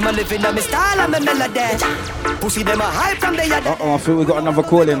 Them a living on me style and me melody. Pussy them a hype from the yard. I think we got another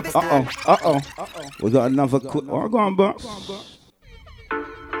call in. We got another call. Oh, go on, boss.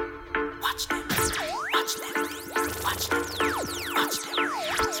 Watch them.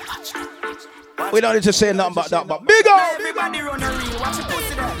 We don't need to say nothing about that, but big up!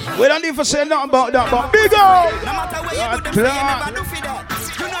 We don't need to say nothing about that, but big up!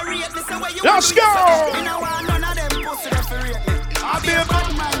 Let's go! I'll be a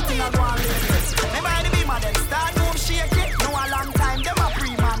bad man thing I go and live. Remember the be mad and start home shake it. No a long time, them a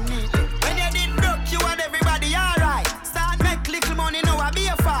pre-man need it. When you did broke, you and everybody alright. Start make little money, now I be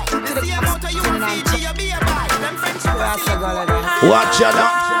a fight. The same amount of you and Fiji, you be a buy. Them friends watch ya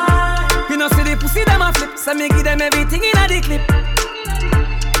now. You know see the pussy them a flip, so me give them everything in a the clip.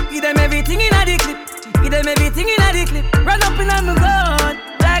 Give them everything in a the clip. Give them everything in a the clip. Run up in on the gun,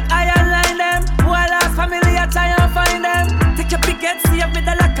 like I align them. Who I lost family, I try and find them. Take your picket, see if me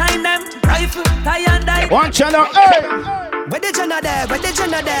the lock kind them. Rifle, tie and die. One channel, hey! Where the Jenna there? Where the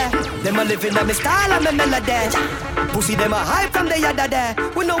Jenna there? Them a living on me style and me melody. Pussy them a hype from the yada there.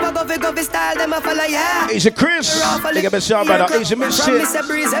 We know what govy style them a follow, yeah. He's a Chris. Think of yourself, brother. He's a Missy.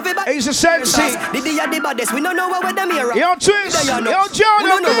 He's a Sensei. The baddest. We don't know what them here. Yo, Twist. Yo, John.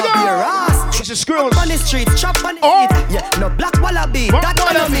 He's a Skrills. On the street, chop on the street. Yeah, no black wallaby. That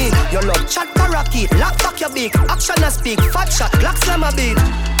one on me. Your love chat parakeet. Lock back your beak. Action and speak. Fat shot. Lock slam a beat.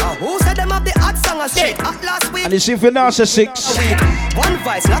 Who said them have the hot song a street? Last week. And you see if you dance a 6. One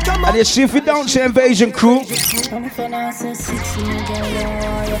vice. Lock your mouth. And you see if you dance the Invasion crew.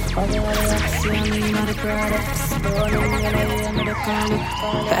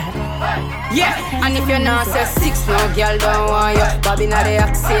 Yeah, and if you're not say 6, no girl don't want you. Bobby not the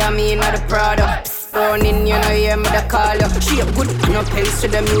Axie, I mean not the Prada. Running, you know, hear me the call you. She a good, no pens to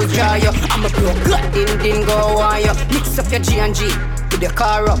the music draw you. I'm a pro, din go on you. Mix up your G and G with your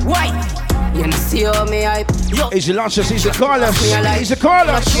car up. Why? You know, see how me hype. He's the launcher, he's the caller. He's the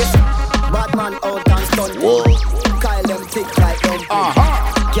caller. Bad man out and stunt. Kyle them thick like dumpling.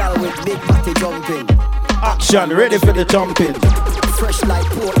 Girl with big body jumping. Action, ready for the jumping. Fresh like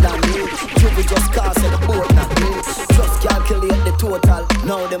Portland. Juvie just cast at the boat now. Just calculate the total.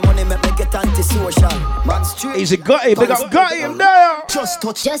 Now the money make me get antisocial. Man street. He's a gutty, big up gutty him there. Just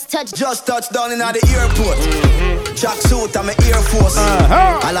touch down in the airport. Jack suit and my Air Force.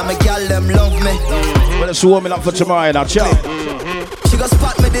 All of my gal them love me. Well, it's warming up for tomorrow now, ciao. She gon'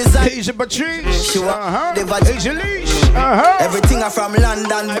 spot me design. He's a Patrice. She want the vag. He's a leash. Everything are from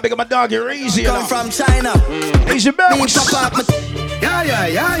London. I pick up my dog, you're easy. Come from China. He's a bounce.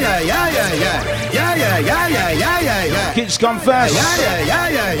 Yeah. Kids come first.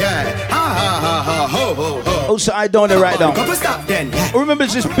 Yeah. Ha. Ho. Also, I don't know right now. Couple stop then. Remember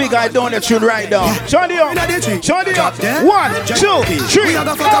this big I don't know tune right now. Turn it up. 1, 2, 3. We are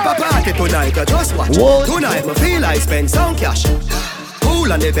gonna fuck up a party tonight. Just watch. Tonight me feel I spend some cash.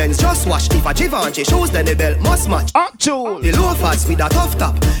 Pool and the Benz just wash. If a Givenchy shoes then the belt must match. Up to the low fats with a tough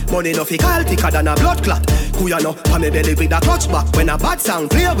top. Money no fi call thicker than a blood clot. Who you know? Pa me belly with a clutch back. When a bad sound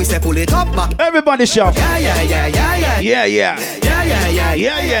clear we say pull it up back. Everybody shout. Yeah.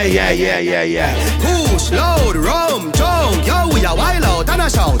 Push, load, rum, jump. Yo, we a wild out and a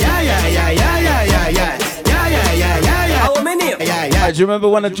shout. Yeah. How many? Do you remember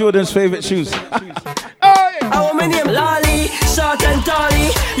one of Jordan's favorite shoes? How many? Lolly, short and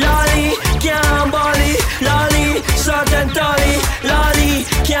tally. Lolly, can't bally. Lolly, short and tally. Lolly,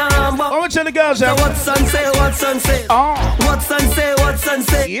 can't bally. I want to tell the girls that. What's on sale? What's on sale? What's on sale? What's on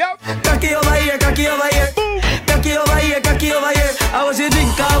sale? Yep. Cocky over here, cocky over here. Boom. Cocky over here, cocky over here. I was you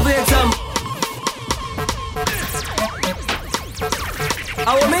drink coffee exam.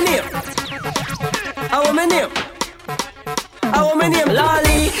 How many?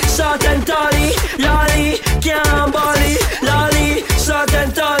 Lolly, short and tally. Lolly, can't bally. Lolly, short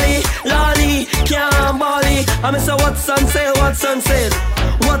and tally. Lolly, can't bally. I'm say what's on sale? What's on sale?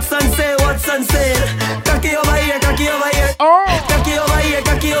 What's on sale? What's on sale? Cocky over here, cocky over here. Cocky over here,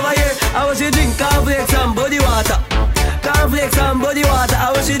 cocky over here. I was you drink cornflakes and body water. Cornflakes and body water.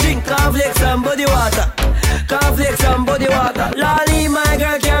 I was you drink cornflakes and body water. Cornflakes and body water. Lolly, my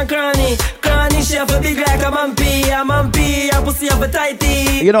girl can't cranny. Cranny, she have a big like a man pee. A man pee, a pussy have a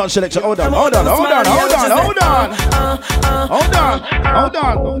tighty. You know what, selector? Hold on.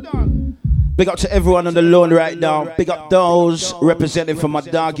 Big up to everyone on the lawn right now. Big up those representing for my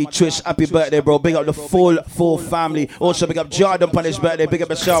doggy Twist. Happy birthday, bro. Big up the full family. Also big up Jordan on his birthday. Big up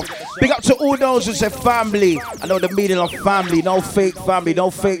yourself. Big up to all those who say family. I know the meaning of family. No fake family, no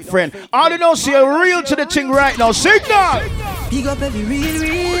fake friend. All you know, see a real to the thing right now. Signal. Big up every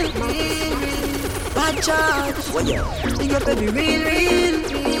real bad charge. Big up every real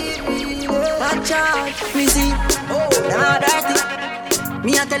bad charge. We see, them are dirty.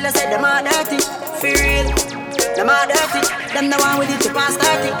 Me a tell you say them are dirty. For real, them are dirty. Them the one with it to pass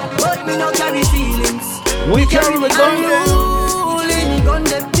 30. But me no carry feelings. We carry with gun.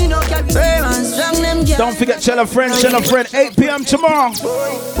 Don't forget, tell a friend, 8 p.m. tomorrow.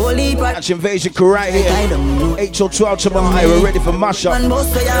 That's Invasion Crew right here. 8 till 12 tomorrow. Hey, we're ready for mashup.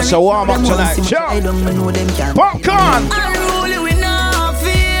 That's a warm up tonight. Ciao. Popcorn.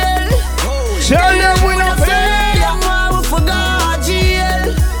 Tell them we not feel.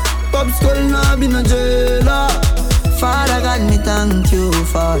 Skull now been a jailer. Father God, me thank you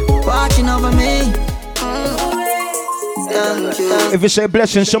for watching over me. Thank you. If you say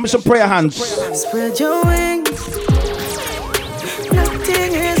blessing, show me some prayer hands. Spread your wings.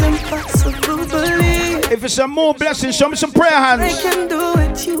 Nothing is impossible, believe. If you say more blessings, show me some prayer hands. I can do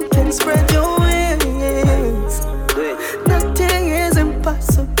it, you can spread your wings. Nothing is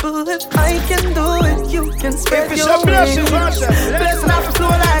impossible. If I can do it, you can spread your wings. Blessing off a flow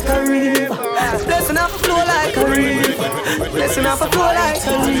like a river. Blessing off a flow like a river. Blessing off a flow like a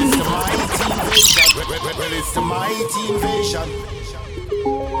river. Well, it's the mighty invasion.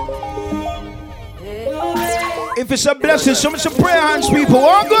 If it's a blessing, show me some prayer hands, people.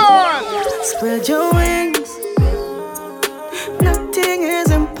 Oh God! Spread your wings. Nothing is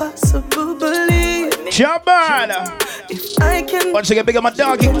impossible, believe. Jabana. If I can. Once again, big up my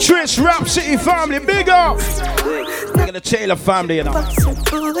doggy Trish, Rap City family, big up. Big up the Taylor family, you know.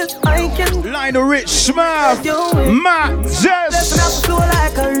 Lionel Rich, Smurf, Matt, Zest,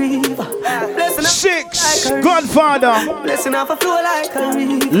 like a river. 6, Godfather, Blessing off a flow like a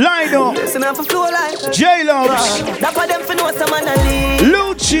river. Lionel, Blessing off a flow like a J-Lobs, that for them for know some man a leave.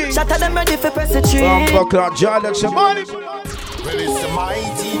 Lucci, Shut them ready for press the tree. Buckler, Jordan, some money. Well, it's the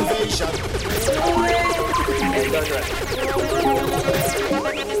mighty invasion.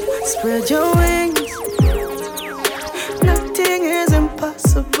 Spread your wings. Nothing is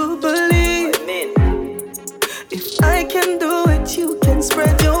impossible, believe me. If I can do it, you can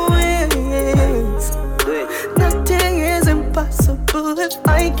spread your wings. Nothing is impossible. If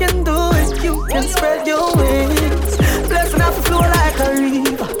I can do it, you can spread your wings. Blessing off a flow like a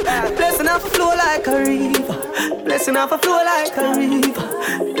river. Blessing off a flow like a river. Blessing off a flow like a river.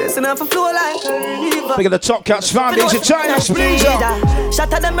 Blessing off a flow like a river. Look at the Top Cats family, it's a Chinese pleaser. Shut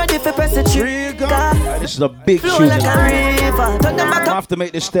them ready for press the trigger. This is a big Flow tune. like a river. Turn them back I have to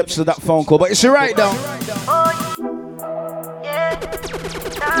make the steps to that phone call, but it's alright though.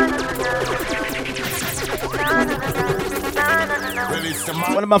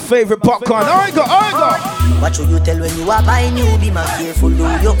 One of my favorite popcorn. I got. What should you tell when you are buying you? Be my careful,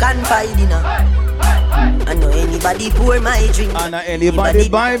 though you can find dinner. I know anybody pour my drink. I know anybody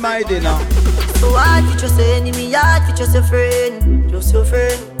buy my dinner. So hard for just your enemy, hard for just your friend. Just your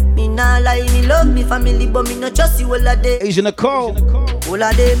friend. Me nah lie, me love me family, but me not trust you all of them. He's in the call. All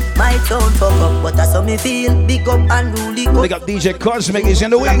of them might sound fuck up, but that's how me feel. Big up and rule up. Big up DJ Cosmic, he's in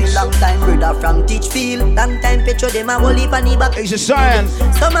the wings. Long time brother from Teachfield. Long time Petro, them a whole heap on the back. He's a Cyan.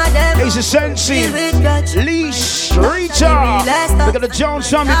 Some of them he's a Sensi. Leash, Rita. Big up the Jones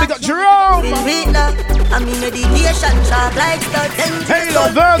family, big up Jerome. I mean meditation sharp like studs. Halo,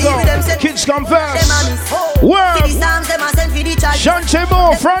 Virgo, Kids Come First. World, Shante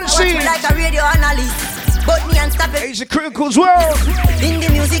Moore, Francine. Like a radio analyst. But me and stop it. He's a critical as well. In the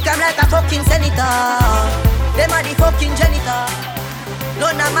music, I'm like a fucking senator. Them are the fucking janitor.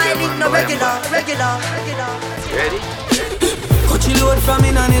 None of my link, no regular. Ready? Coachy load from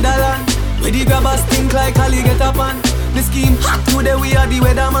in Netherlands. Where the grabbers think like Ali get up on. The scheme hot today, we are the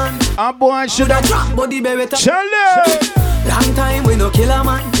weatherman. Our boy should have dropped body beretta. Challenge. Long time we no kill a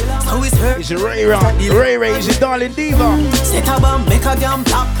man. So it's hurt. He's a Ray is a darling diva. Set a bomb, make a damn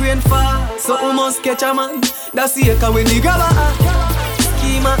black rain fall. So almost catch a man. That's the echo when the grabber.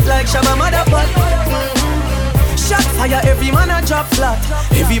 Scheme up like Shabba Motherfuck. Shot fire, every man a drop flat.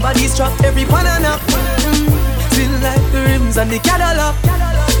 Everybody's trapped, every pan and up. Feel like the rims and the Cadillac.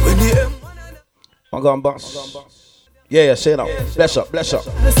 When the I'm going boss. Yeah, say it out. Bless up.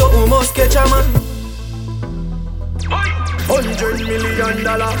 So almost catch a man. $100 million,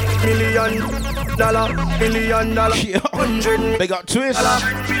 million dollar. Yeah. Big up Twist.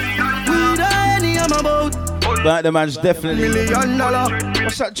 I'm about. But the man's definitely $1 million.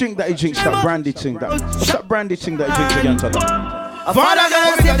 What's that drink that he drinks? That brandy thing. What's that brandy thing that he drinks again? Father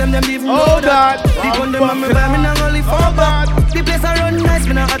God, save them leave no God. The gun them and me buy me now only for back. The place I run nice,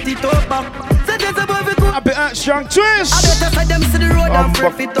 me now at the top back. So there's a boy we go. I be at Strong Twist. I better side them to the road and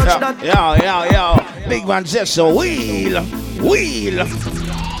free fit touch that. Yo. Big man just a wheel. $100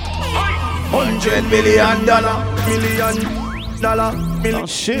 million. Oh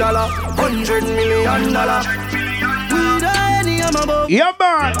shit. $100 million. Yeah,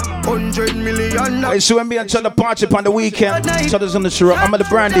 man. $100 million. Hey, so when me and the party upon the weekend, so there's on the syrup, I'm at the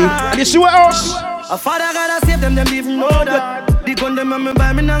brandy. And you see what else? A father gotta save them leave no that. The gun them and me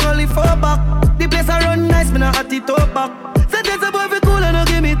buy me now only for back. The place I run nice, me now at the top back. So there's a boy we cool and no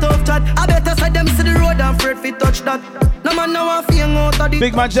give me tough chat. I better side them to the road and afraid fi touch that. No man now want feeling out of the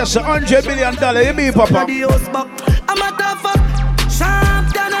big man just $100 million, you mean, Papa? I'm a tough up.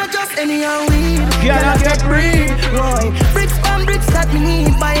 Sharp than I just any and weed. Cannot get breed. Boy, bricks from bricks that me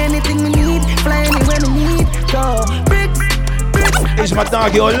need. Buy anything me need. Fly anywhere me need. Go bricks. It's my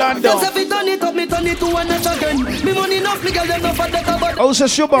doggy Orlando. Just if it turn it up, me turn it to one notch again. Me money enough, me girl them no for that about. Also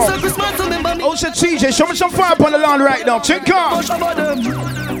Shubo. Also TJ, show me some fire up on the lawn right now. Take off. Shabba them.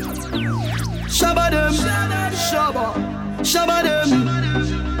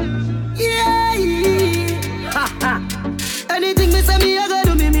 Yeah. Anything me say me, I gotta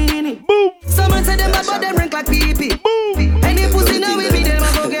do me mean it. Boom. Someone say them about them rank like pee-pee. Boom. Any pussy now we be them,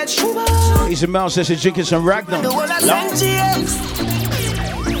 I go get shuba. He's a mouse says he's drinking some Ragnar. The whole of Sanchez.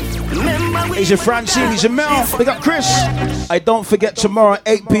 Remember He's a Francine, he's a Mel. We got Chris. I don't forget tomorrow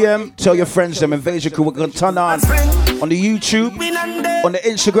 8 p.m. Tell your friends them Invasion Crew. We're gonna turn on the YouTube, on the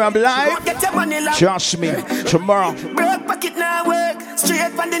Instagram Live. Trust me, tomorrow.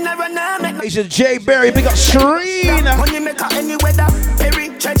 He's a Jay Berry. Big up Serena.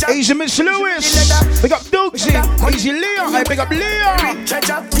 He's a Miss Lewis. Big up Dooksy. He's a Leon. I big up Leon.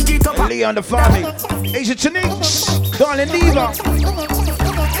 Leon the family. He's a Tanix. Darling Diva.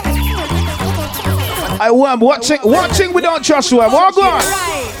 I want watching we don't trust one. What go on?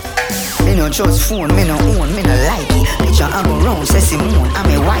 Me no trust phone, me no own, me no like it. Picture I go round, say Simone,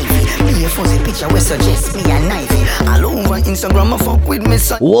 I'm a wifey. Me a fuzzy picture we suggest me a knifey. All over Instagram I fuck with me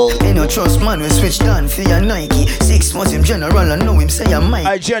son. Whoa. Me no trust man we switch down for your Nike. 6 months him general I know him say I'm Mike.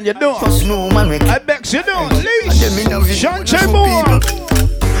 I Jen you know. Trust no man we I bet you know. Leash. Shante more.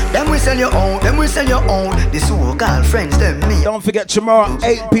 Then we sell your own, then we sell your own. This whole girlfriends, them me. Don't forget tomorrow,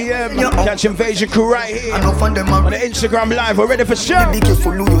 8 p.m. Catch Invasion Crew right here. On the Instagram Live, we're ready for show. Be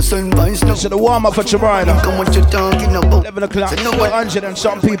careful who you send by snow. So the warm up for tomorrow. Come what you talking about. 11 o'clock, 400 and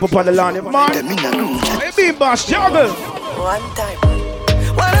some people on the line. Man, maybe boss juggle. One time.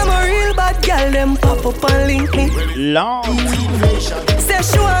 When I'm a real bad girl, them pop up and link me. Long. Say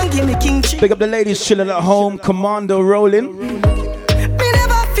she want give me king chick. Pick up the ladies chilling at home, Commando rolling.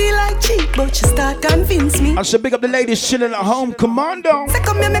 Feel like cheap, but you start convince me. I said, big up the ladies chilling at home, Commando. Say,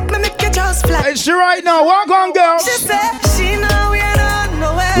 come here, make you just fly. It's right now, walk on, girl. She said, she know we don't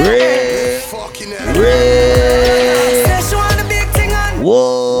know where. Red. Say, she want a big thing on.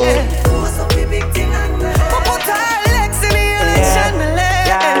 Whoa. Yeah. What's up, the big thing on? Put her legs in the election,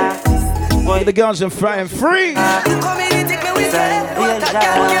 Boy, the girls are flying free. Come in, take me with her. What I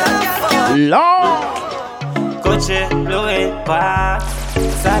can. Long. Gucci, Louis, Pac.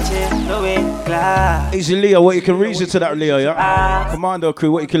 Easy Leo, what you can reason to that, Leo, yeah? Commando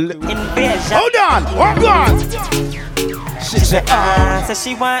Crew, what you can. Hold on, walk on! She said, so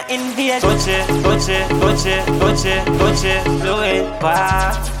she want invasion. Gucci, Louis,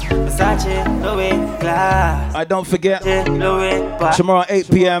 Pac. Versace, Louis, glass. I don't forget, tomorrow 8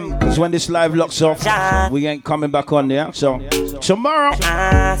 p.m. is when this live locks off. We ain't coming back on there, so tomorrow,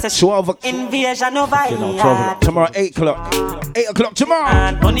 12 o'clock. Invasion over here. Tomorrow 8 o'clock. 8 o'clock tomorrow.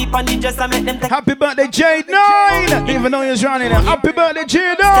 Happy birthday, J9. Even though you're running there. Happy birthday,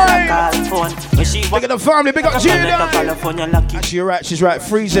 J9. Look at the family, big up J9. Actually, you're right, she's right.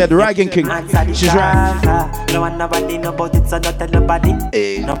 Free Z, Ragging King. She's right. No one nobody know about it, so not tell nobody.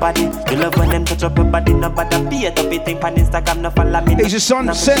 Nobody. You love when them touch up your body, nobody. Be it up, it think on Instagram, no follow me. He's your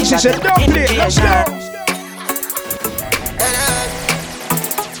son, sense, he said, don't play. Let's go.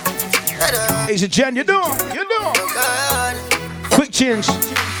 He's a Jen, you know. Quick change.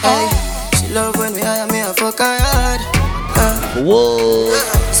 Hey, she love when we hire me a fuck her hard. Whoa.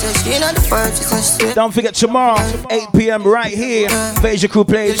 So she not the first, she's don't forget tomorrow, 8 p.m. right here. Invasion Crew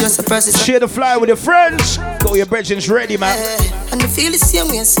plays. Share the flyer with your friends. Got your brethrens ready, man. And the feel the same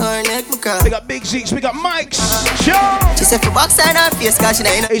way, so her neck, my girl. We got Big Zeeks, we got Mikes. Show. She said for box side her face, cause she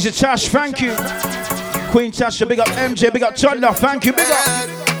ain't. He's a Tash, thank you. Queen Tasha, big up MJ, big up Toddler, thank you, big up.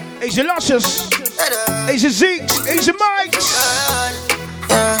 He's a Luscious. He's a Zeeks, he's a Mikes.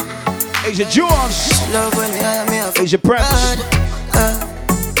 He's a Jaws. He's a Prince.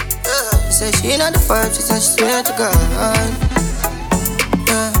 Say she not the first, she said she swear to God.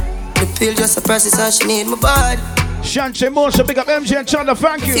 The pill just suppresses how she need my body. Shante Mosa, big up MJ and Chandler,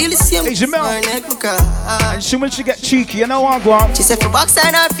 thank you. He's a Mel. And soon when she get cheeky, you know what, go on. She said for box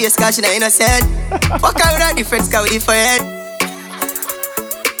on her face, cause she not innocent. Fuck out with her difference, cause we different.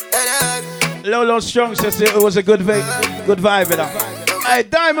 Lolo Strong says it was a good vibe, you know. Hey,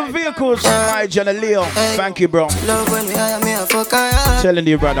 Diamond Vehicles. Hi, Jenna Leo. Thank you, bro. Telling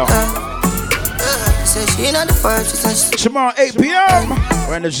you, brother. Tomorrow, 8 p.m.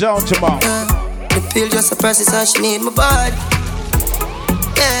 We're in the zone tomorrow. The pill just suppresses how she need my body.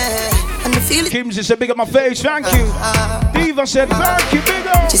 Yeah, and the feeling. Kim said, big up my face, thank you. Diva said, thank you, big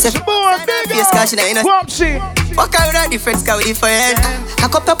up. She said, more big up. Whoopsie. Fuck out with her difference, cause we different. I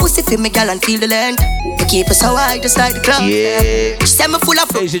cup her pussy for me, girl, and feel the length. We keep her so high, just like the club. Yeah. She said me full of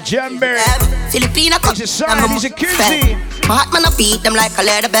He's a jamber. Filipina cup. He's a son, he's a kizzy. My heart man, I beat them like a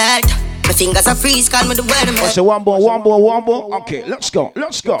leather belt. My fingers are freeze, call me the weatherman. So one more. Okay, let's go.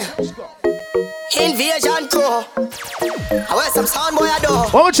 Invasion crew. I wear some sound boy I do.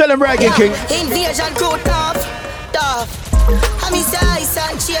 What we tell him, Reggae King? Invasion crew, tough. I'm ice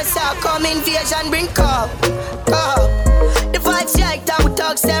and chaser, come invasion, bring cup. The vibes like that, we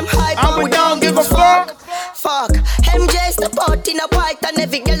talk them hype, and we don't give a fuck. MJ's the pot in a white and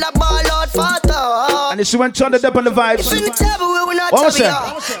every girl a ball out for this when turn it up on the vibes. What was that?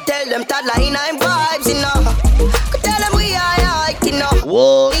 Tell them that line I'm vibes, you know. Tell them we are, you know.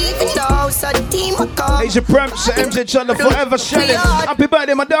 Whoa. Even though so the team will come. Asia Prems, MJ Channel forever shining. Happy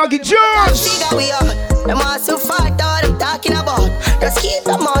birthday, my doggy Jones. Them want to fight all I'm talking about. Just keep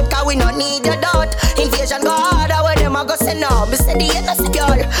them out, cause we don't need your doubt. Invasion go harder when them a go say no. Me say the end is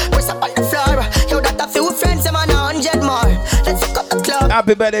secure. Press up on the floor. Yo, that a few friends, them on 100 more. Let's fuck up the club.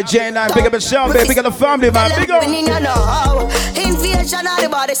 Happy birthday, J9. Big up yourself, baby. Big up the family, man. Big up. Invasion,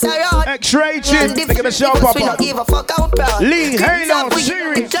 everybody surround. X-Ray Chin. Big up yourself, Papa. We don't give a fuck out, bro. Lee, Halo,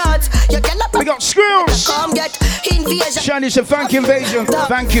 Siri. Big up Skrills. Come get invasion. Shani said thank you, Invasion.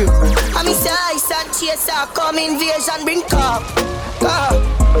 Thank you. I'm inside, chaser, come invasion, bring up.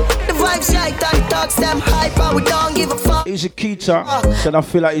 The vibes right and talks them hyper, we don't give a fuck. He's a Keita. Said I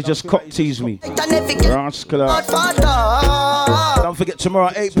feel like he just cock teased me. Rascal. Don't forget tomorrow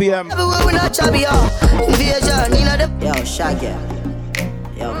at 8 p.m. Yo, Shaggy.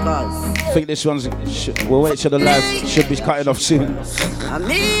 Yo, cuz. I think this one's. We'll wait till the live should be cutting off soon.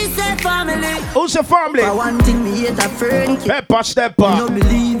 Who's the family? One thing me hate a fern kill. Pepper stepper. No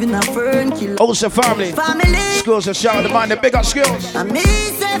believe in a fern kill. Who's the family? Skills and shout out the man, the big up skills. Me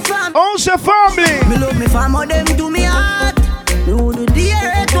say family. Who's the family? Me love me family, them do me heart.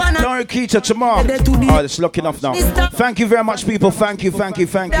 Lauren Keita tomorrow. Oh, it's looking off now. Thank you very much, people. Thank you.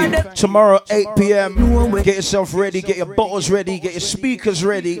 Tomorrow, 8 p.m. Get yourself ready. Get your bottles ready. Get your speakers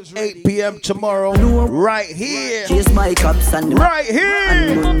ready. 8 p.m. tomorrow. Right here. Right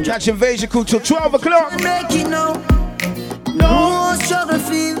here. Catch Invasion Crew till 12 o'clock. No struggle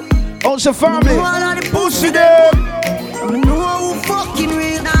feel. Also family. Pussy them.